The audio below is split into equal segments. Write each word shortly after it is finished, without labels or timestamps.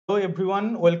Hello everyone,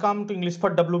 welcome to English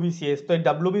for WBCS। তো এই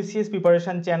WBCS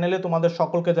preparation চ্যানেলে তোমাদের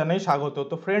সকলকে জানাই স্বাগত।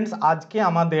 তো ফ্রেন্ডস, আজকে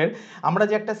আমরা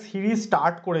যে একটা সিরিজ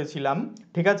স্টার্ট করেছিলাম,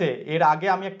 ঠিক আছে, এর আগে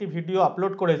আমি একটি ভিডিও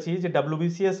আপলোড করেছি যে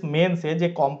WBCS মেন্সে যে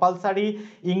কম্পালসারি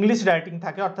ইংলিশ রাইটিং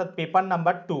থাকে, অর্থাৎ পেপার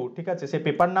নাম্বার 2, ঠিক আছে, সেই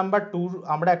পেপার নাম্বার 2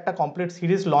 আমরা একটা কমপ্লিট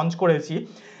সিরিজ লঞ্চ করেছি,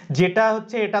 যেটা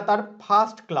হচ্ছে এটা তার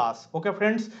ফার্স্ট ক্লাস। ওকে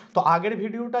ফ্রেন্ডস, তো আগের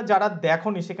ভিডিওটা যারা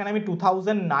দেখোনি সেখানে আমি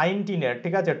 2019-এর,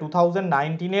 ঠিক আছে,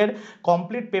 2019-এর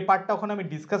কমপ্লিট পেপারটা ওখানে আমি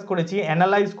ডিসকাস করেছি,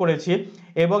 অ্যানালাইজ করেছি,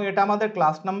 এবং এটা আমাদের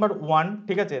ক্লাস নাম্বার 1,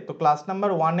 ঠিক আছে। তো ক্লাস নাম্বার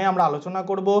 1-এ আমরা আলোচনা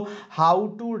করব how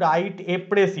to write a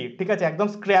precis, ঠিক আছে, একদম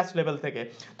স্ক্র্যাচ লেভেল থেকে।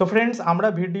 তো ফ্রেন্ডস, আমরা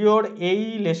ভিডিওর এই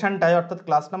লেসনটায় অর্থাৎ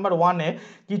ক্লাস নাম্বার 1-এ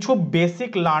কিছু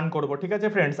বেসিক লার্ন করব, ঠিক আছে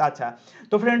ফ্রেন্ডস। আচ্ছা,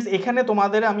 তো ফ্রেন্ডস, এখানে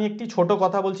তোমাদের আমি একটি ছোট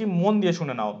কথা বলছি, মন দিয়ে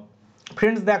শুনে নাও।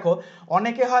 ফ্রেন্ডস দেখো,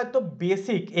 অনেকে হয়তো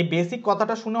এই বেসিক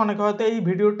কথাটা শুনে অনেকে হয়তো এই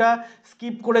ভিডিওটা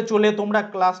স্কিপ করে চলে তোমরা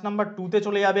ক্লাস নাম্বার 2-তে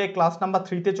চলে যাবে, ক্লাস নাম্বার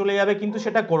 3-তে চলে যাবে, কিন্তু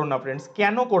সেটা করো না ফ্রেন্ডস।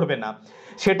 কেন করবে না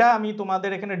সেটা আমি তোমাদের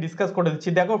এখানে ডিসকাস করে দিচ্ছি।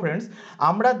 দেখো ফ্রেন্ডস,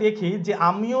 আমরা দেখি যে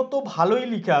আমিও তো ভালোই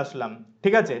লিখে আসলাম,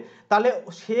 ঠিক আছে, তাহলে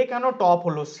সে কেন টপ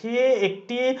হলো? সে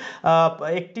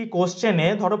একটি কোশ্চেনে,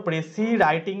 ধরো প্রেসি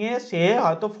রাইটিংয়ে সে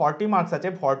হয়তো 40 মার্কস আছে,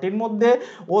 40-র মধ্যে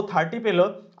ও 30 পেলো,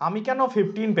 আমি কেন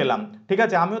 15 পেলাম? ঠিক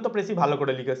আছে, আমিও তো প্রেসি ভালো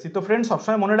করে লিখেছি। তো ফ্রেন্ডস,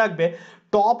 সবসময় মনে রাখবে,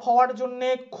 টপ হওয়ার জন্য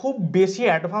খুব বেশি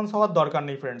অ্যাডভান্স হওয়ার দরকার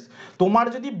নেই ফ্রেন্ডস। তোমার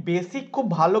যদি বেসিক খুব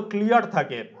ভালো ক্লিয়ার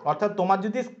থাকে, অর্থাৎ তোমার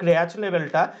যদি স্ক্র্যাচ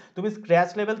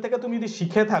লেভেল থেকে তুমি যদি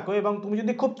শিখে থাকো এবং তুমি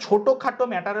যদি খুব ছোটোখাটো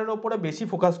ম্যাটারের ওপরে বেশি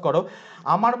ফোকাস করো,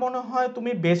 আমার মনে হয়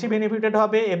তুমি বেশি বেনিফিটেড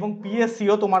হবে। এবং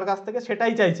পিএসসিও তোমার কাছ থেকে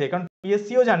সেটাই চাইছে, কারণ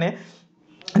পিএসসিও জানে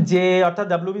যে, অর্থাৎ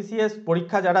WBCS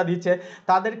পরীক্ষা যারা দিচ্ছে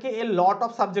তাদেরকে এ লট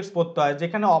অফ সাবজেক্টস পড়তে হয়,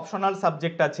 যেখানে অপশনাল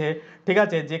সাবজেক্ট আছে, ঠিক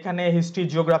আছে, যেখানে history,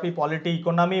 geography, polity,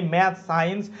 economy, math,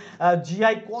 science,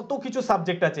 GI, কত কিছু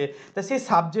সাবজেক্ট আছে। তা সেই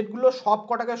সাবজেক্টগুলো সব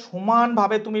কটাকে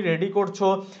সমানভাবে তুমি রেডি করছো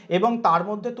এবং তার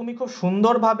মধ্যে তুমি খুব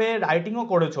সুন্দরভাবে রাইটিংও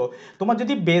করেছো। তোমার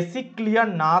যদি বেসিক ক্লিয়ার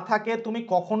না থাকে, তুমি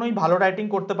কখনোই ভালো রাইটিং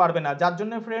করতে পারবে না। যার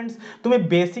জন্য ফ্রেন্ডস, তুমি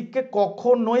বেসিককে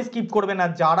কখনোই স্কিপ করবে না।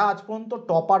 যারা আজ পর্যন্ত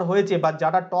টপার হয়েছে বা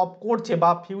যারা টপ করছে বা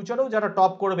ফিউচারেও যারা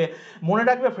টপ করবে, মনে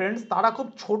রাখবে ফ্রেন্ডস, তারা খুব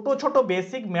ছোট ছোট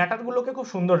বেসিক ম্যাটারগুলোকে খুব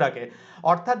সুন্দর রাখে।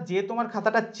 অর্থাৎ যে তোমার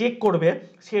খাতাটা চেক করবে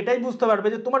সেটাই বুঝতে পারবে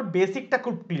যে তোমার বেসিকটা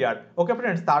খুব ক্লিয়ার। ওকে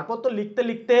ফ্রেন্ডস, তারপর তো লিখতে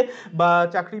লিখতে বা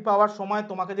চাকরি পাওয়ার সময়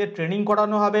তোমাকে যে ট্রেনিং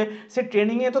করানো হবে, সে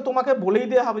ট্রেনিংয়ে তো তোমাকে বলেই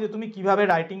দেওয়া হবে যে তুমি কিভাবে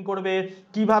রাইটিং করবে,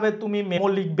 কিভাবে তুমি মেমো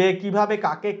লিখবে, কিভাবে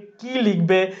কাকে কি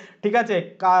লিখবে, ঠিক আছে,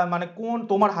 মানে কোন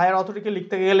তোমার হায়ার অথরিটিকে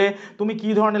লিখতে গেলে তুমি কি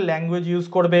ধরনের ল্যাঙ্গুয়েজ ইউজ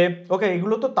করবে। ওকে,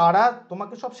 এগুলো তো তারা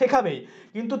তোমাকে সব শেখাবেই,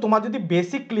 কিন্তু তোমার যদি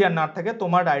বেসিক ক্লিয়ার না থাকে,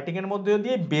 তোমার রাইটিংয়ের মধ্যে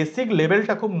যদি বেসিক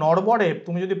লেভেলটা খুব নড়বড়ে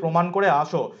তুমি যদি প্রমাণ করে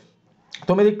আসো,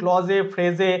 তুমি যদি ক্লজে,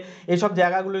 ফ্রেজে, এইসব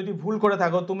জায়গাগুলো যদি ভুল করে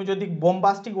থাকো, তুমি যদি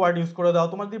বোম্বাস্টিক ওয়ার্ড ইউজ করে দাও,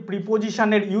 তোমার যদি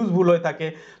প্রিপোজিশনের ইউজ ভুল হয়ে থাকে,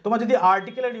 তোমার যদি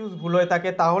আর্টিকেলের ইউজ ভুল হয়ে থাকে,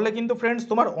 তাহলে কিন্তু ফ্রেন্ডস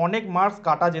তোমার অনেক মার্কস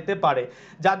কাটা যেতে পারে।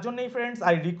 যার জন্যই friends,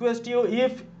 I request you,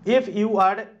 if you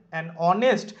R an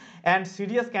honest and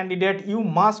serious candidate, you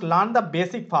must learn the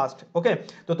basic first. ওকে,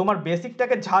 তো তোমার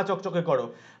বেসিকটাকে ঝা চকচকে করো,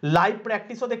 লাইভ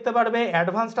প্র্যাকটিসও দেখতে পারবে,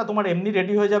 অ্যাডভান্সটা তোমার এমনি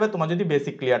রেডি হয়ে যাবে তোমার যদি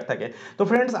বেসিক ক্লিয়ার থাকে। তো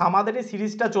ফ্রেন্ডস, আমাদের এই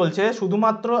সিরিজটা চলছে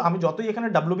শুধুমাত্র, আমি যতই এখানে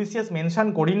WBCS মেনশন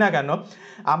করি না কেন,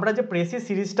 আমরা যে প্রেসিস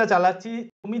সিরিজটা চালাচ্ছি,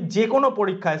 তুমি যে কোনো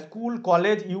পরীক্ষায়, স্কুল,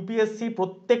 কলেজ, ইউপিএসসি,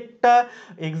 প্রত্যেকটা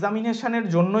এক্সামিনেশনের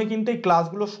জন্যই কিন্তু এই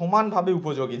ক্লাসগুলো সমানভাবে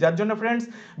উপযোগী। যার জন্য ফ্রেন্ডস,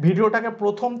 ভিডিওটাকে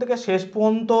প্রথম থেকে শেষ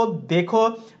পর্যন্ত দেখো,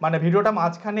 মানে ভিডিওটা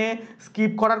মাঝখানে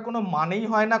স্কিপ করার কোনো মানেই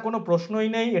হয় না, কোনো প্রশ্নই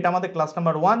নেই। এটা আমাদের ক্লাস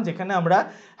নাম্বার 1, যেখানে আমরা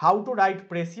হাউ টু রাইট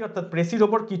প্রেসি, অর্থাৎ প্রেসির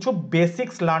ওপর কিছু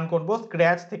বেসিক্স লার্ন করব,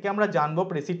 স্ক্র্যাচ থেকে আমরা জানবো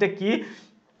প্রেসিটা কি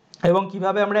এবং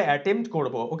কিভাবে আমরা অ্যাটেম্প্ট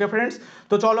করব। ওকে ফ্রেন্ডস,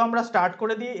 তো চলো আমরা স্টার্ট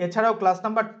করে দিই। এছাড়াও ক্লাস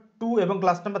নাম্বার 2 এবং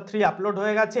ক্লাস নাম্বার 3 আপলোড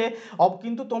হয়ে গেছে,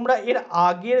 কিন্তু তোমরা এর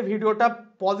আগের ভিডিওটা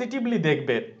পজিটিভলি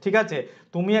দেখবে, ঠিক আছে।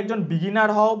 তুমি একজন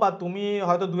বিগিনার হও বা তুমি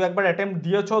হয়তো 2-1বার অ্যাটেম্প্ট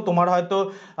দিয়েছো, তোমার হয়তো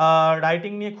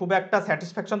রাইটিং নিয়ে খুব একটা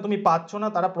স্যাটিসফ্যাকশন তুমি পাচ্ছ না,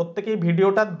 তারা প্রত্যেকেই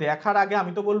ভিডিওটা দেখার আগে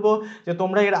আমি তো বলবো যে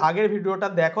তোমরা এর আগের ভিডিওটা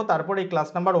দেখো, তারপর এই ক্লাস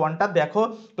নাম্বার 1টা দেখো,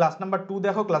 ক্লাস নাম্বার 2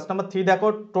 দেখো, ক্লাস নাম্বার 3 দেখো।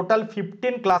 টোটাল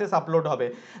 15 ক্লাসেস আপলোড হবে,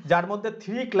 যার মধ্যে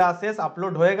 3 ক্লাসেস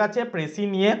আপলোড হয়ে গেছে প্রেসি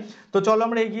নিয়ে। তো চলো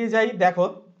আমরা এগিয়ে যাই। দেখো,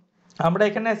 আমরা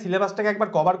এখানে সিলেবাসটাকে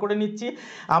একবার কভার করে নিচ্ছি।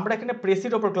 আমরা এখানে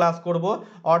প্রেসির ওপর ক্লাস করব,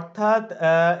 অর্থাৎ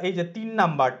এই যে 3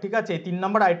 নাম্বার, ঠিক আছে, এই 3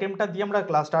 নাম্বার আইটেমটা দিয়ে আমরা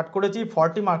ক্লাস স্টার্ট করেছি।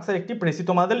 40 মার্কসের একটি প্রেসি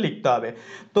তোমাদের লিখতে হবে।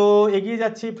 তো এগিয়ে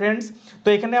যাচ্ছি ফ্রেন্ডস। তো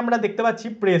এখানে আমরা দেখতে পাচ্ছি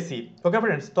প্রেসি। ওকে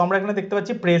ফ্রেন্ডস, তো আমরা এখানে দেখতে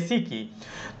পাচ্ছি প্রেসি কি।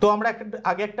 তো আমরা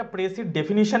আগে একটা প্রেসির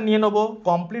ডেফিনিশন নিয়ে নেবো,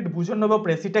 কমপ্লিট বুঝে নেবো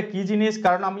প্রেসিটা কি জিনিস,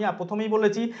 কারণ আমি প্রথমেই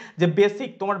বলেছি যে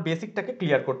তোমার বেসিকটাকে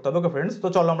ক্লিয়ার করতে হবে। ওকে ফ্রেন্ডস, তো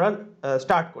চলো আমরা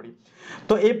স্টার্ট করি।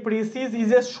 তো a precis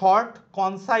is a short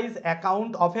concise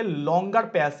account of a longer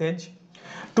passage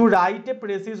To write a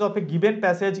precis of a given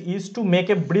passage is to make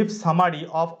a brief summary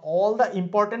of all the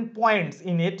important points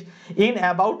in it in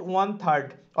about 1/3।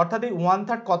 অর্থাৎ এই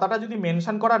 1/3 কথাটা যদি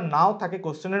mention করা নাও থাকে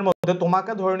কোশ্চেনের মধ্যে,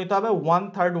 তোমাকে ধরে নিতে হবে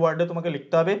 1/3 ওয়ার্ডে তোমাকে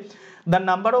লিখতে হবে the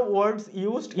number of words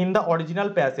used in the original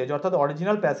passage. অর্থাৎ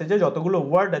অরিজিনাল প্যাসেজে যতগুলো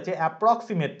ওয়ার্ড আছে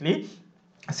অ্যাপ্রক্সিমেটলি,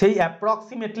 সেই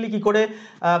অ্যাপ্রক্সিমেটলি কি করে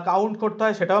কাউন্ট করতে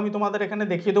হয় সেটাও আমি তোমাদের এখানে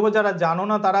দেখিয়ে দেবো। যারা জানো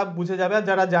না তারা বুঝে যাবে, আর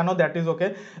যারা জানো that is okay.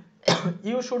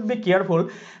 You should be careful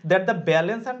that the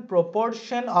balance and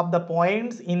proportion of the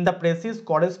points in the precis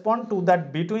correspond to that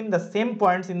between the same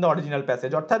points in the original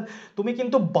passage। অর্থাৎ তুমি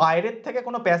কিন্তু বাইরের থেকে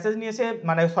কোনো প্যাসেজ নিয়ে এসে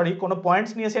মানে সরি কোনো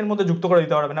পয়েন্টস নিয়ে এসে এর মধ্যে যুক্ত করে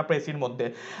দিতে পারবে না প্রেসির মধ্যে,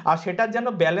 আর সেটার যেন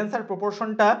ব্যালেন্স আর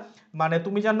প্রপোর্শনটা মানে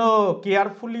তুমি যেন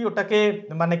কেয়ারফুলি ওটাকে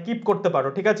মানে কিপ করতে পারো,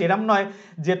 ঠিক আছে? এরম নয়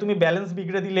যে তুমি ব্যালেন্স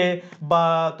বিগড়ে দিলে বা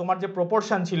তোমার যে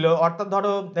প্রপোর্শন ছিল, অর্থাৎ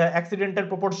ধরো অ্যাক্সিডেন্টের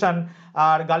প্রপোর্শন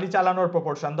আর গাড়ি চালানোর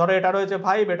প্রপোর্শন, ধরো এটা রয়েছে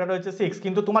 5 এটা রয়েছে 6,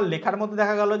 কিন্তু তোমার লেখার মধ্যে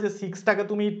দেখা গেল যে 6টাকে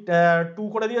তুমি 2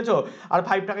 করে দিয়েছো আর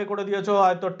 5টাকে করে দিয়েছো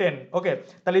হয়তো 10। ওকে,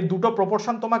 তাহলে দুটো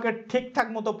প্রপোর্শন তোমাকে ঠিকঠাক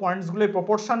মতো পয়েন্টসগুলো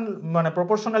প্রপোর্শন মানে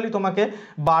প্রপোর্শনালি তোমাকে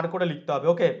বার করে লিখতে হবে।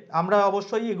 ওকে, আমরা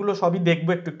অবশ্যই এগুলো সবই দেখবো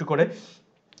একটু একটু করে।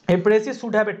 A precis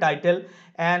should have a title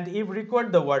and if required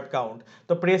the word count।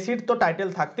 তো প্রেসিড তো টাইটেল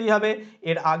থাকতেই হবে।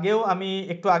 এর আগেও আমি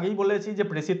একটু আগেই বলেছি যে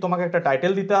প্রেসিড তোমাকে একটা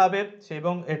টাইটেল দিতে হবে,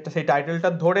 এবং সেই টাইটেলটা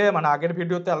ধরে মানে আগের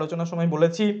ভিডিওতে আলোচনার সময়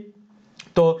বলেছি,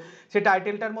 তো সেই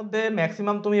টাইটেলটার মধ্যে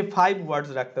ম্যাক্সিমাম তুমি 5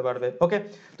 ওয়ার্ডস রাখতে পারবে। ওকে,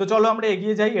 তো চলো আমরা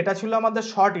এগিয়ে যাই। এটা ছিল আমাদের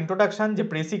শর্ট ইন্ট্রোডাকশন যে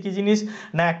প্রেসি কি জিনিস।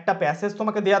 না একটা প্যাসেজ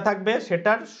তোমাকে দেয়া থাকবে,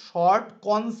 সেটার শর্ট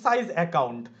কনসাইজ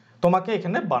অ্যাকাউন্ট তোমাকে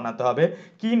এখানে বানাতে হবে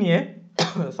কি নিয়ে,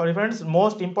 sorry friends,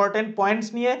 most important points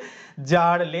নিয়ে,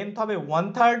 যার লেন্থ হবে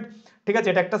 1/3। ঠিক আছে,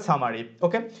 এটা একটা সামারি।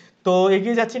 ওকে, তো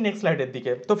এগিয়ে যাচ্ছি নেক্সট স্লাইডের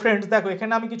দিকে। তো ফ্রেন্ডস দেখো,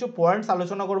 এখানে আমি কিছু পয়েন্টস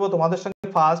আলোচনা করব তোমাদের সঙ্গে।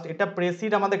 ফার্স্ট, এটা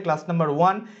প্রেসিড আমাদের ক্লাস নাম্বার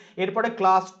 1। এরপরে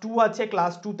ক্লাস 2 আছে,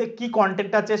 ক্লাস 2তে কি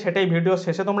কন্টেন্ট আছে সেটাই ভিডিও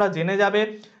শেষে তোমরা জেনে যাবে,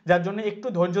 যার জন্য একটু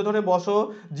ধৈর্য ধরে বসো।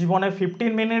 জীবনে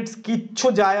 15 মিনিটস কিচ্ছু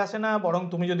যায় আসে না, বরং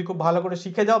তুমি যদি খুব ভালো করে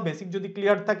শিখে যাও, বেসিক যদি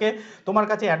ক্লিয়ার থাকে, তোমার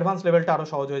কাছে অ্যাডভান্স লেভেলটা আরো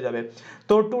সহজ হয়ে যাবে।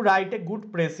 তো two write a good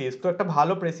precis, তো একটা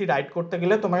ভালো প্রেসি রাইট করতে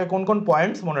গেলে তোমাকে কোন কোন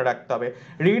পয়েন্টস মনে রাখতে হবে।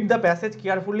 Read the passage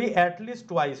carefully at least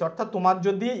twice. অর্থাৎ তোমার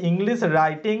যদি ইংলিশ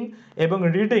রাইটিং এবং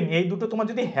রিডিং এই দুটো তোমার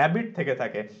যদি হ্যাবিট থেকে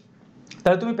থাকে,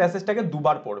 তাহলে তুমি প্যাসেজটাকে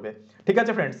দুবার পড়বে। ঠিক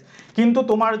আছে ফ্রেন্ডস, কিন্তু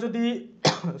তোমার যদি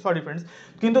সরি ফ্রেন্ডস,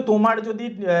 কিন্তু তোমার যদি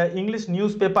ইংলিশ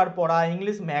নিউজ পেপার পড়া,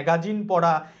 ইংলিশ ম্যাগাজিন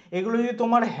পড়া, এগুলো যদি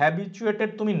তোমার হ্যাবিচুয়েটেড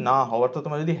তুমি না হও, অর্থাৎ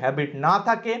তোমার যদি হ্যাবিট না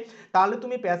থাকে, তাহলে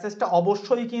তুমি প্যাসেজটা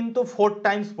অবশ্যই কিন্তু 4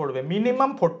 টাইমস পড়বে,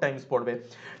 মিনিমাম 4 টাইমস পড়বে।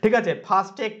 ঠিক আছে,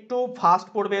 ফার্স্টে একটু ফাস্ট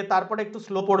পড়বে, তারপরে একটু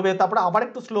স্লো পড়বে, তারপরে আবার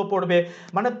একটু স্লো পড়বে,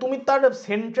 মানে তুমি তার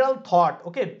central thought,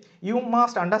 okay, you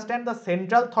must understand the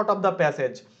central thought of the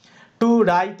passage two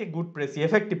write a good precis,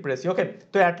 effective precis. ওকে,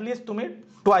 তো অ্যাটলিস্ট তুমি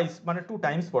টুয়াইস মানে 2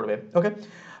 টাইমস পড়বে। ওকে,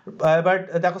 বাট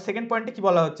দেখো সেকেন্ড পয়েন্টে কি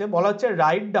বলা হচ্ছে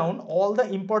write down all the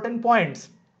important points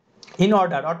in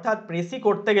order. অর্থাৎ প্রেসি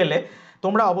করতে গেলে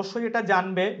তোমরা অবশ্যই এটা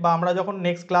জানবে, বা আমরা যখন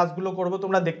নেক্সট ক্লাসগুলো করব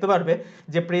তোমরা দেখতে পারবে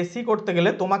যে প্রেসি করতে গেলে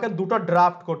তোমাকে দুটো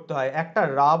ড্রাফট করতে হয়, একটা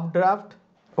রাফ ড্রাফট,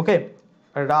 ওকে,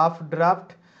 রাফ ড্রাফট,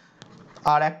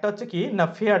 আর একটা হচ্ছে কি না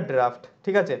ফেয়ার ড্রাফট।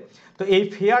 ঠিক আছে, তো এই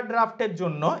ফেয়ার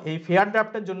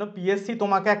ড্রাফটের জন্য পিএসসি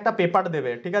তোমাকে একটা পেপার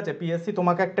দেবে। ঠিক আছে, পিএসসি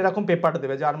তোমাকে একটা এরকম পেপার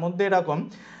দেবে যার মধ্যে এরকম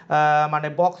মানে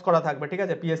বক্স করা থাকবে। ঠিক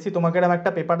আছে, পিএসসি তোমাকে এরকম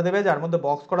একটা পেপার দেবে যার মধ্যে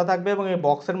বক্স করা থাকবে, এবং এই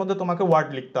বক্সের মধ্যে তোমাকে ওয়ার্ড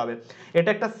লিখতে হবে। এটা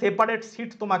একটা সেপারেট সিট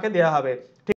তোমাকে দেওয়া হবে।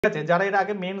 ঠিক আছে, যারা এর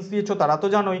আগে মেন্স দিয়েছো তারা তো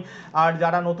জানোই, আর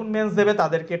যারা নতুন মেন্স দেবে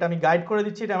তাদেরকে এটা আমি গাইড করে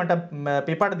দিচ্ছি, এটা একটা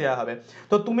পেপার দেওয়া হবে।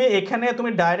 তো তুমি এখানে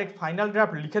তুমি ডাইরেক্ট ফাইনাল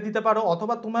ড্রাফট লিখে দিতে পারো,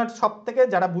 অথবা তোমার সব থেকে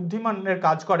যারা বুদ্ধিমানের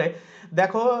কাজ করে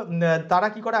দেখো তারা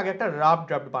কি করে, আগে একটা রাফ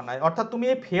ড্রাফট বানায়। অর্থাৎ তুমি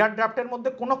এই ফেয়ার ড্রাফটের মধ্যে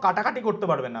কোনো কাটাকাটি করতে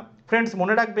পারবে না। ফ্রেন্ডস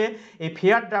মনে রাখবে, এই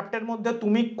ফেয়ার ড্রাফটের মধ্যে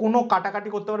তুমি কোনো কাটাকাটি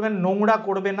করতে পারবে না, নোংরা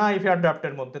করবে না এই ফেয়ার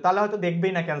ড্রাফটের মধ্যে, তাহলে হয়তো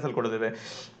দেখবেই না, ক্যান্সেল করে দেবে।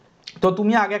 তো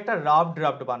তুমি আগে একটা রাফ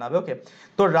ড্রাফট বানাবে। ওকে,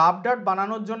 তো রাফ ড্রাফট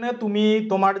বানানোর জন্য তুমি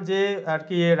তোমার যে আর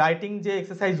কি রাইটিং যে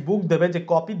এক্সারসাইজ বুক দেবে, যে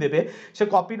কপি দেবে, সে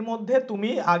কপির মধ্যে তুমি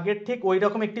আগে ঠিক ওই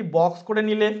রকম একটি বক্স করে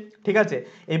নিলে। ঠিক আছে,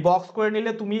 এই বক্স করে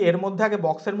নিলে তুমি এর মধ্যে আগে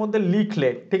বক্সের মধ্যে লিখলে,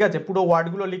 ঠিক আছে, পুরো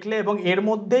ওয়ার্ডগুলো লিখলে, এবং এর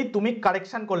মধ্যেই তুমি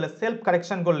কারেকশন করলে, সেলফ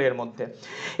কারেকশন করলে এর মধ্যে,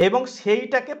 এবং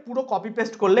সেইটাকে পুরো কপি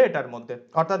পেস্ট করলে এটার মধ্যে।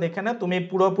 অর্থাৎ এখানে তুমি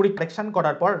পুরোপুরি কারেকশন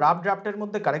করার পর, রাফ ড্রাফটের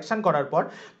মধ্যে কারেকশন করার পর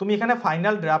তুমি এখানে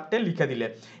ফাইনাল ড্রাফটে লিখে দিলে,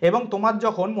 এবং তোমার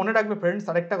যখন মনে রাখবে ফ্রেন্ডস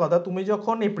আরেকটা কথা, তুমি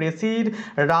যখন এই প্রেসির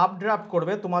রাফ ড্রাফট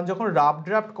করবে, তোমার যখন রাফ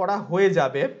ড্রাফট করা হয়ে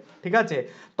যাবে, ঠিক আছে,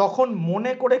 তখন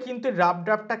মনে করে কিন্তু রাফ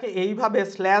ড্রাফটটাকে এইভাবে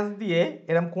স্ল্যাশ দিয়ে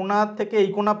এরকম কোণা থেকে এই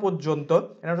কোণা পর্যন্ত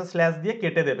এরকম স্ল্যাশ দিয়ে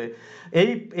কেটে দেবে।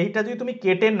 এইটা যদি তুমি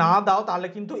কেটে না দাও তাহলে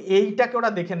কিন্তু এইটাকে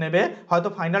ওরা দেখে নেবে, হয়তো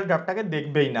ফাইনাল ড্রাফটটাকে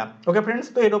দেখবেই না। ওকে ফ্রেন্ডস,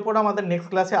 তো এর ওপর আমাদের নেক্সট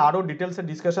ক্লাসে আরও ডিটেলসে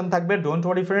ডিসকাশন থাকবে। Don't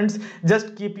worry friends, just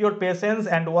keep your patience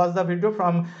and watch the video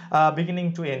from beginning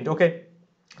to and. ওকে,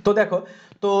 তো দেখো,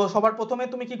 তো সবার প্রথমে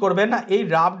তুমি কি করবে না, এই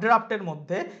রাফ ড্রাফটের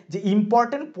মধ্যে যে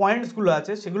ইম্পর্টেন্ট পয়েন্টসগুলো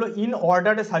আছে সেগুলো ইন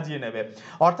অর্ডারে সাজিয়ে নেবে।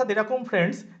 অর্থাৎ এরকম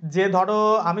ফ্রেন্ডস, যে ধরো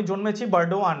আমি জন্মেছি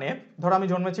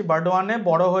বার্ডোয়ানে,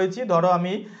 বড় হয়েছি ধরো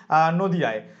আমি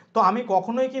নদিয়ায়, তো আমি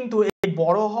কখনোই কিন্তু এই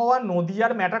বড় হওয়া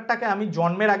নদিয়ার ম্যাটারটাকে আমি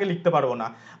জন্মের আগে লিখতে পারবো না,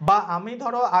 বা আমি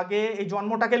ধরো আগে এই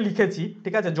জন্মটাকে লিখেছি,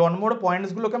 ঠিক আছে, জন্মর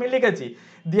পয়েন্টসগুলোকে আমি লিখেছি,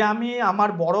 দিয়ে আমি আমার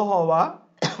বড় হওয়া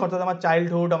অর্থাৎ আমার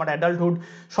চাইল্ডহুড, আমার অ্যাডাল্টহুড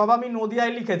সব আমি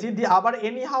নদিয়ায় লিখেছি, দিয়ে আবার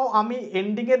এনি হাও আমি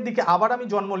এন্ডিংয়ের দিকে আবার আমি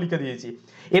জন্ম লিখে দিয়েছি।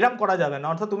 এরম করা যাবে না।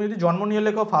 অর্থাৎ তুমি যদি জন্ম নিয়ে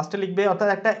লেখো ফার্স্টে লিখবে, অর্থাৎ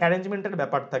একটা অ্যারেঞ্জমেন্টের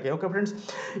ব্যাপার থাকে। Okay friends,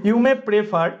 you may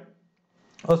prefer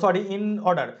in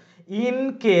order in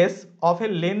case of A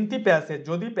lengthy passage,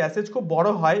 যদি প্যাসেজ খুব বড়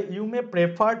হয়, you may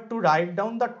prefer to write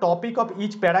down the topic of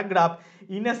each paragraph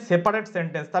in a separate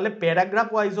sentence. তাহলে প্যারাগ্রাফ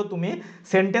ওয়াইজও তুমি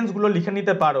সেন্টেন্সগুলো লিখে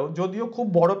নিতে পারো, যদিও খুব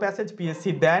বড় প্যাসেজ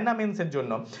পিএসসি দেয় না মেন্সের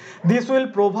জন্য। This will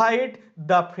provide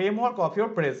the framework of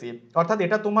your precis, অর্থাৎ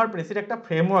এটা তোমার প্রেসির একটা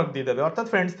ফ্রেমওয়ার্ক দিয়ে দেবে। অর্থাৎ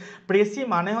ফ্রেন্ডস, প্রেসি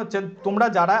মানে হচ্ছে, তোমরা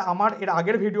যারা আমার এর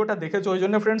আগের ভিডিওটা দেখেছো ওই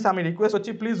জন্য ফ্রেন্ডস আমি রিকোয়েস্ট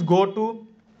করছি, please go to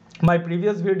my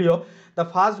previous video, the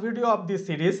first video of this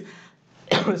series.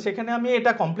 সেখানে আমি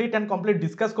এটা কমপ্লিট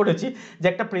ডিসকাস করেছি যে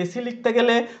একটা প্রেসি লিখতে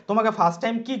গেলে তোমাকে ফার্স্ট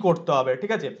টাইম কি করতে হবে,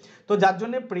 ঠিক আছে। তো যার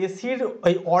জন্য প্রেসির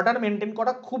ওই অর্ডার মেনটেন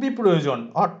করা খুবই প্রয়োজন,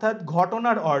 অর্থাৎ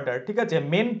ঘটনার অর্ডার, ঠিক আছে,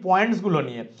 মেন পয়েন্টসগুলো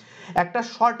নিয়ে একটা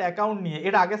শর্ট অ্যাকাউন্ট নিয়ে।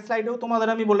 এর আগের স্লাইডেও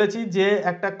তোমাদের আমি বলেছি যে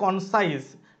একটা কনসাইজ,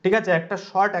 ঠিক আছে, একটা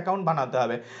শর্ট অ্যাকাউন্ট বানাতে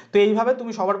হবে। তো এইভাবে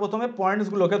তুমি সবার প্রথমে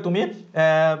পয়েন্টসগুলোকে তুমি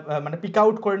মানে পিক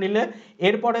আউট করে নিলে।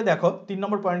 এরপরে দেখো 3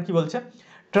 নম্বর পয়েন্ট কি বলছে,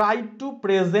 try to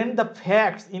present the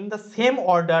facts in the same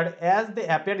order as they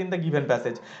appear in the given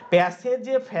passage।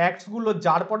 প্যাসেজে ফ্যাক্টসগুলো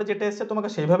যার পরে যেটা এসছে তোমাকে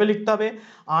সেইভাবে লিখতে হবে,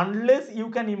 unless you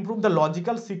can improve the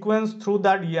logical sequence through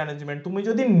the rearrangement. তুমি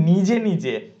যদি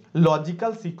নিজে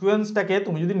লজিক্যাল সিকোয়েন্সটাকে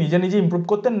তুমি যদি নিজে ইমপ্রুভ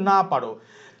করতে না পারো,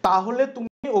 তাহলে তুমি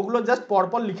ওগুলো জাস্ট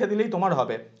পরপর লিখে দিলেই তোমার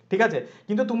হবে, ঠিক আছে।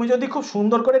 কিন্তু তুমি যদি খুব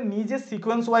সুন্দর করে নিজে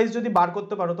সিকোয়েন্স ওয়াইজ যদি বার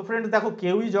করতে পারো, তো ফ্রেন্ডস দেখো,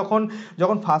 কেউই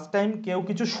যখন ফার্স্ট টাইম কেউ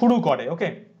কিছু শুরু করে, ওকে,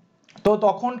 তো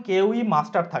তখন কেউই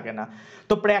মাস্টার থাকে না।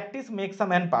 তো practice makes a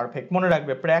man perfect, মনে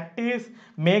রাখবে, practice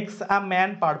makes a man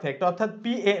perfect, অর্থাৎ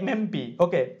PMMP।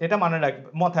 ওকে, এটা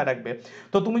মাথায় রাখবে।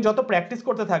 তো তুমি যত প্র্যাকটিস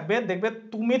করতে থাকবে, দেখবে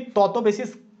তুমি তত বেশি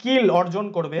স্কিল অর্জন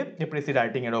করবে এই প্রেসি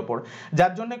রাইটিং এর ওপর।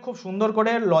 যার জন্য খুব সুন্দর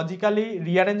করে লজিক্যালি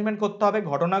রিঅ্যারেঞ্জমেন্ট করতে হবে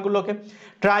ঘটনাগুলোকে।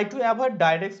 Try to avoid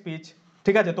direct speech,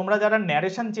 ঠিক আছে। তোমরা যারা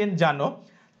ন্যারেশন চেঞ্জ জানো,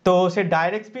 তো সে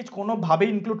ডাইরেক্ট স্পিচ কোনোভাবেই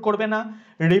ইনক্লুড করবে না।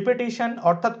 রিপিটিশন,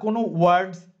 অর্থাৎ কোনো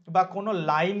ওয়ার্ডস বা কোনো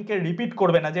লাইনকে রিপিট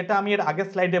করবে না, যেটা আমি এর আগের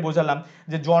স্লাইডে বোঝালাম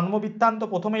যে জন্ম বৃত্তান্ত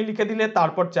প্রথমেই লিখে দিলে,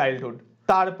 তারপর চাইল্ডহুড,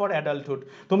 তারপর অ্যাডাল্টহুড।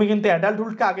 তুমি কিন্তু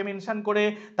অ্যাডাল্টহুডকে আগে মেনশন করে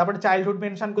তারপরে চাইল্ডহুড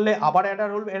মেনশন করলে আবার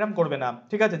অ্যাডাল্টহুড এরকম করবে না,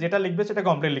 ঠিক আছে। যেটা লিখবে সেটা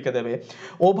কমপ্লিট লিখে দেবে।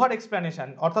 ওভার এক্সপ্লেনেশন,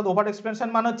 অর্থাৎ ওভার এক্সপ্লেনেশন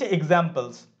মানে হচ্ছে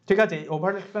এক্সাম্পলস, ঠিক আছে।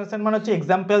 ওভার এক্সপ্লেনেশন মানে হচ্ছে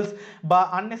এক্সাম্পলস বা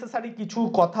আননেসেসারি কিছু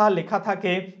কথা লেখা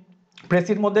থাকে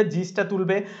প্রেসির মধ্যে জিসটা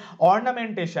তুলবে।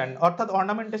 অর্নামেন্টেশন, অর্থাৎ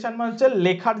অর্নামেন্টেশন মানে হচ্ছে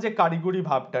লেখার যে কারিগরি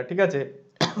ভাবটা, ঠিক আছে,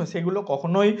 সেগুলো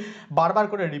কখনোই বারবার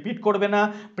করে রিপিট করবে না।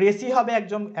 প্রেসি হবে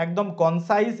একদম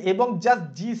কনসাইজ এবং জাস্ট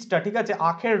জিসটা, ঠিক আছে,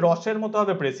 আখের রসের মতো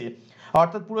হবে প্রেসি,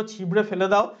 অর্থাৎ পুরো ছিবড়ে ফেলে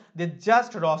দাও যে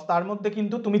জাস্ট রস, তার মধ্যে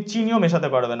কিন্তু তুমি চিনিও মেশাতে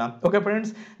পারবে না। Okay friends,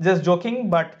 just joking,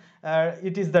 but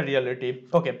it is the reality.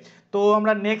 ওকে, তো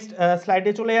আমরা নেক্সট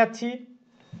স্লাইডে চলে যাচ্ছি।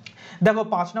 দেখো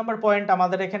 5 নম্বর পয়েন্ট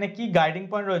আমাদের এখানে কি গাইডিং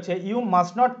পয়েন্ট রয়েছে, you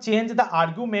must not change the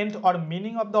argument or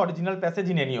meaning of the original passage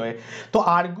in any way. তো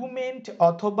আর্গুমেন্ট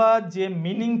অথবা যে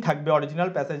মিনিং থাকবে অরিজিনাল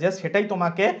প্যাসেজে, সেটাই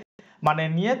তোমাকে মানে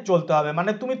নিয়ে চলতে হবে।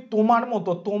 মানে তুমি তোমার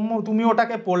মতো তুমি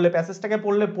ওটাকে পড়লে, প্যাসেজটাকে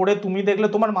পড়ে তুমি দেখলে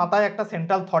তোমার মাথায় একটা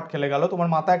সেন্ট্রাল থট খেলে গেল, তোমার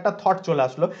মাথায় একটা থট চলে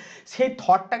আসলো, সেই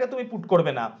থটটাকে তুমি পুট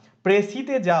করবে না।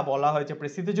 প্রেসিতে যা বলা হয়েছে,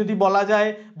 প্রেসিতে যদি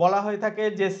বলা হয়ে থাকে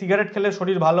যে সিগারেট খেলে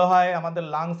শরীর ভালো হয়, আমাদের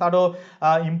লাংস আরও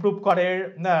ইমপ্রুভ করে,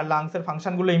 লাংসের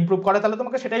ফাংশনগুলো ইমপ্রুভ করে, তাহলে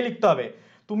তোমাকে সেটাই লিখতে হবে।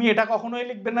 তুমি এটা কখনোই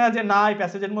লিখবে না যে না এই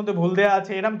প্যাসেজের মধ্যে ভুল দেওয়া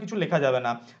আছে, এরকম কিছু লেখা যাবে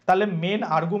না। তাহলে মেন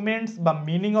আর্গুমেন্টস বা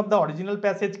মিনিং অফ দ্য অরিজিনাল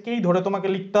প্যাসেজকেই ধরে তোমাকে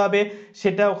লিখতে হবে,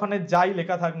 সেটা ওখানে যাই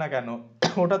লেখা থাক না কেন,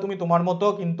 ওটা তুমি তোমার মতো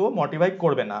কিন্তু মডিফাই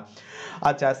করবে না।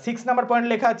 আচ্ছা, 6 নাম্বার পয়েন্ট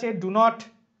লেখা আছে, do not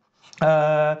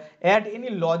add any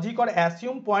logic or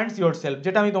assume points yourself,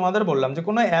 যেটা আমি তোমাদের বললাম যে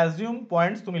কোনো অ্যাসিউম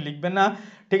পয়েন্টস তুমি লিখবে না।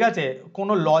 ঠিক আছে,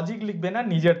 কোনো লজিক লিখবে না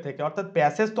নিজের থেকে, অর্থাৎ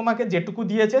প্যাসেজ তোমাকে যেটুকু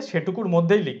দিয়েছে সেটুকুর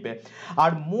মধ্যেই লিখবে।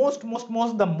 Are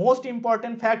the most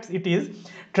important facts it is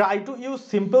try to use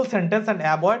simple sentence and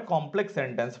avoid complex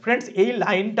sentence. Friends এই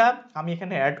লাইনটা আমি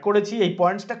এখানে অ্যাড করেছি, এই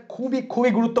পয়েন্টসটা খুবই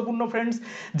খুবই গুরুত্বপূর্ণ ফ্রেন্ডস,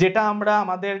 যেটা আমরা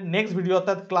আমাদের নেক্সট ভিডিও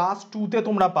অর্থাৎ ক্লাস 2-তে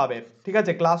তোমরা পাবে। ঠিক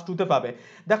আছে, ক্লাস 2-তে পাবে।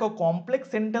 দেখো কমপ্লেক্স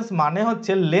সেন্টেন্স মানে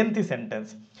হচ্ছে লেন্থি সেন্টেন্স।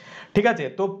 ঠিক আছে,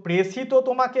 তো প্রেসি তো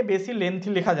তোমাকে বেশি লেন্থি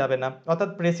লেখা যাবে না, অর্থাৎ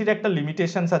প্রেসির একটা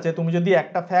লিমিটেশনস আছে। তুমি যদি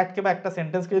একটা ফ্যাক্টকে বা একটা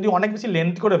সেন্টেন্সকে যদি অনেক বেশি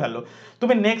লেন্থ করে ফেলো,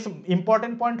 তুমি নেক্সট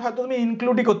ইম্পর্টেন্ট পয়েন্ট হয়তো তুমি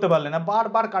ইনক্লুডই করতে পারলে না,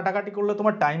 বারবার কাটাকাটি করলে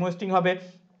তোমার টাইম ওয়েস্টিং হবে,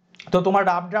 তো তোমার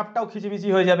রাফ ড্রাফটটাও খিচিবিচি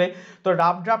হয়ে যাবে। তো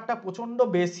রাফ ড্রাফটটা প্রচণ্ড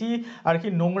বেশি আর কি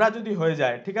নোংরা যদি হয়ে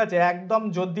যায়, ঠিক আছে, একদম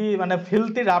যদি মানে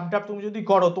ফিলতি রাফ ড্রাফট তুমি যদি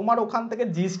করো, তোমার ওখান থেকে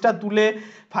জিসটা তুলে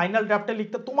ফাইনাল ড্রাফটে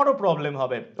লিখতে তোমারও প্রবলেম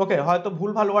হবে। ওকে, হয়তো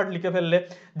ভুলভাল ওয়ার্ড লিখে ফেললে,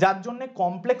 যার জন্য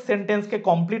complex সেন্টেন্সকে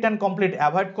complete and complete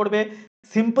avoid করবে,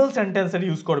 সিম্পল সেন্টেন্সের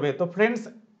ইউজ করবে। তো ফ্রেন্ডস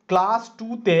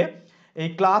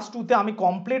ক্লাস 2-তে আমি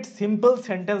কমপ্লিট সিম্পল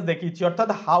সেন্টেন্স দেখিয়েছি, অর্থাৎ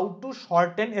how to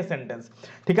shorten a sentence.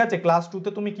 ঠিক আছে, ক্লাস 2-তে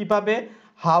তুমি কি পাবে,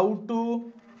 how to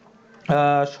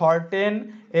shorten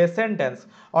a sentence,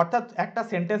 অর্থাৎ একটা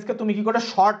সেন্টেন্সকে তুমি কি করে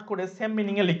শর্ট করে সেম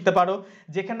মিনিংয়ে লিখতে পারো,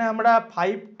 যেখানে আমরা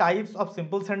 5 টাইপস অফ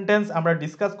সিম্পল সেন্টেন্স আমরা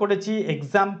ডিসকাস করেছি,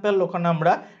 এক্সাম্পল ওখানে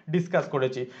আমরা ডিসকাস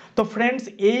করেছি। তো ফ্রেন্ডস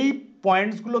এই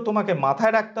পয়েন্টসগুলো তোমাকে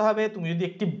মাথায় রাখতে হবে তুমি যদি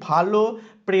একটি ভালো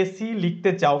প্রেসি লিখতে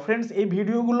চাও। ফ্রেন্ডস এই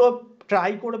ভিডিওগুলো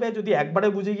ট্রাই করবে, যদি একবারে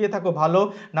বুঝে গিয়ে থাকো ভালো,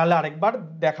 নাহলে আরেকবার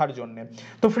দেখার জন্য।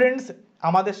 তো ফ্রেন্ডস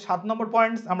আমাদের 7 নম্বর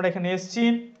পয়েন্টস আমরা এখানে এসেছি।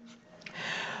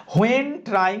 When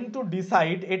trying to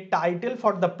decide a title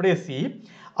for the précis,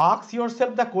 ask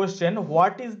yourself the question,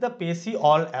 what is the précis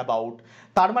all about?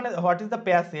 তার মানে what is the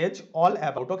passage all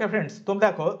about? Okay friends, তোমরা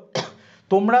দেখো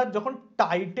তোমরা যখন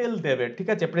টাইটেল দেবে, ঠিক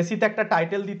আছে, প্রেসিতে একটা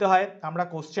টাইটেল দিতে হয়, আমরা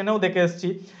কোশ্চেনেও দেখে এসেছি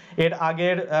এর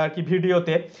আগের কি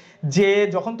ভিডিওতে, যে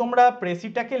যখন তোমরা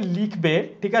প্রেসিটাকে লিখবে,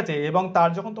 ঠিক আছে, এবং তার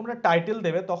যখন তোমরা টাইটেল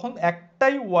দেবে, তখন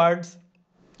একটাই ওয়ার্ডস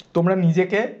তোমরা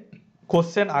নিজেকে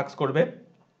কোশ্চেন আস্ক করবে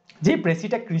যে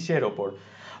প্রেসিটা কিসের ওপর,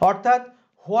 অর্থাৎ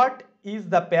what is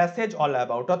the passage all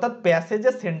about, অর্থাৎ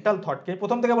প্যাসেজের সেন্ট্রাল থটকে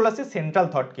প্রথম থেকে বলা আছে, সেন্ট্রাল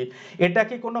থট কি, এটা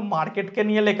কি কোনো মার্কেটকে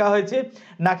নিয়ে লেখা হয়েছে,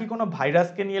 নাকি কোনো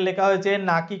ভাইরাসকে নিয়ে লেখা হয়েছে,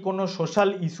 নাকি কোনো সোশ্যাল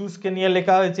ইস্যুসকে নিয়ে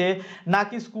লেখা হয়েছে,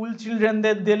 নাকি স্কুল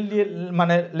চিলড্রেনদের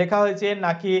মানে লেখা হয়েছে,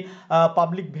 নাকি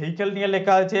পাবলিক ভেহিকেল নিয়ে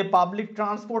লেখা হয়েছে, পাবলিক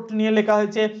ট্রান্সপোর্ট নিয়ে লেখা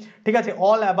হয়েছে। ঠিক আছে,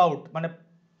 অল অ্যাবাউট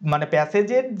মানে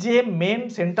প্যাসেজের যে মেন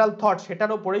সেন্ট্রাল থট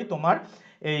সেটার উপরেই তোমার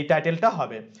এই টাইটেলটা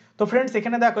হবে। তো ফ্রেন্ডস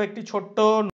এখানে দেখো একটি ছোট্ট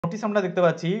নোটিস আমরা দেখতে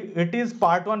পাচ্ছি, ইট ইজ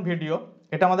পার্ট 1 ভিডিও,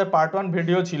 এটা আমাদের পার্ট 1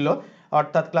 ভিডিও ছিল,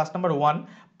 অর্থাৎ class number 1।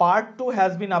 Part 2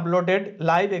 has been uploaded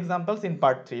live examples in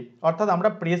part 3, অর্থাৎ আমরা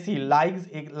প্রেসি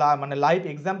লাইভ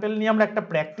এক্সাম্পল নিয়ে আমরা একটা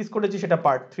প্র্যাকটিস করেছি, সেটা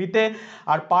পার্ট 3-তে।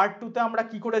 আর পার্ট 2-তে আমরা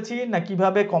কি করেছি না,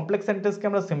 কিভাবে কমপ্লেক্স সেন্টেন্সকে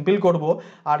আমরা সিম্পল করব,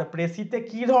 আর প্রেসিতে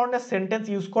কি ধরনের সেন্টেন্স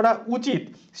ইউজ করা উচিত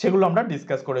সেগুলো আমরা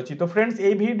ডিসকাস করেছি। তো ফ্রেন্ডস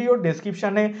এই ভিডিও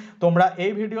ডেসক্রিপশানে তোমরা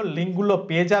এই ভিডিওর লিঙ্কগুলো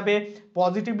পেয়ে যাবে,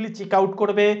 পজিটিভলি চেক আউট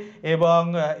করবে, এবং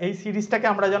এই সিরিজটাকে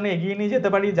আমরা যেন এগিয়ে নিয়ে যেতে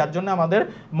পারি, যার জন্য আমাদের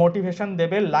মোটিভেশন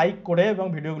দেবে লাইক করে এবং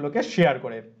ভিডিওগুলোকে শেয়ার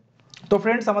করে। তো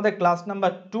ফ্রেন্ডস আমাদের ক্লাস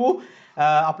নাম্বার 2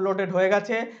 আপলোডেড হয়ে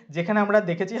গেছে, যেখানে আমরা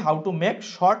দেখেছি how to make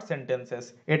short sentences,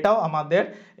 এটাও আমাদের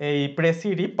এই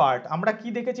প্রেসিরই পার্ট। আমরা কি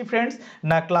দেখেছি ফ্রেন্ডস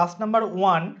না, class number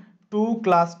 1 two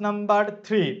class number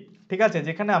 3, ঠিক আছে,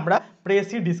 যেখানে আমরা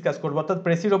প্রেসি ডিসকাস করব, অর্থাৎ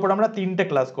প্রেসির ওপর আমরা 3টে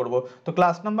ক্লাস করব। তো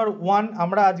ক্লাস নাম্বার 1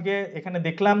 আমরা আজকে এখানে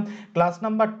দেখলাম, ক্লাস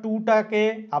নাম্বার 2টাকে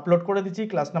আপলোড করে দিচ্ছি,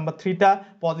 ক্লাস নাম্বার 3টা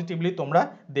পজিটিভলি তোমরা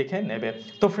দেখে নেবে।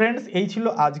 তো ফ্রেন্ডস এই ছিল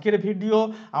আজকের ভিডিও।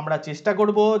 আমরা চেষ্টা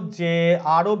করব যে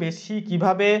আরও বেশি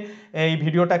কিভাবে এই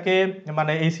ভিডিওটাকে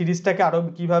মানে এই সিরিজটাকে আরও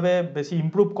কিভাবে বেশি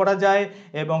ইমপ্রুভ করা যায়,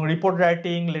 এবং report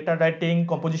writing, letter writing,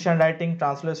 composition writing,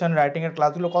 translation রাইটিংয়ের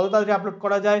ক্লাসগুলো কত তাড়াতাড়ি আপলোড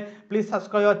করা যায়। Please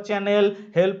subscribe our channel,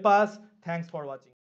 help us, thanks for watching.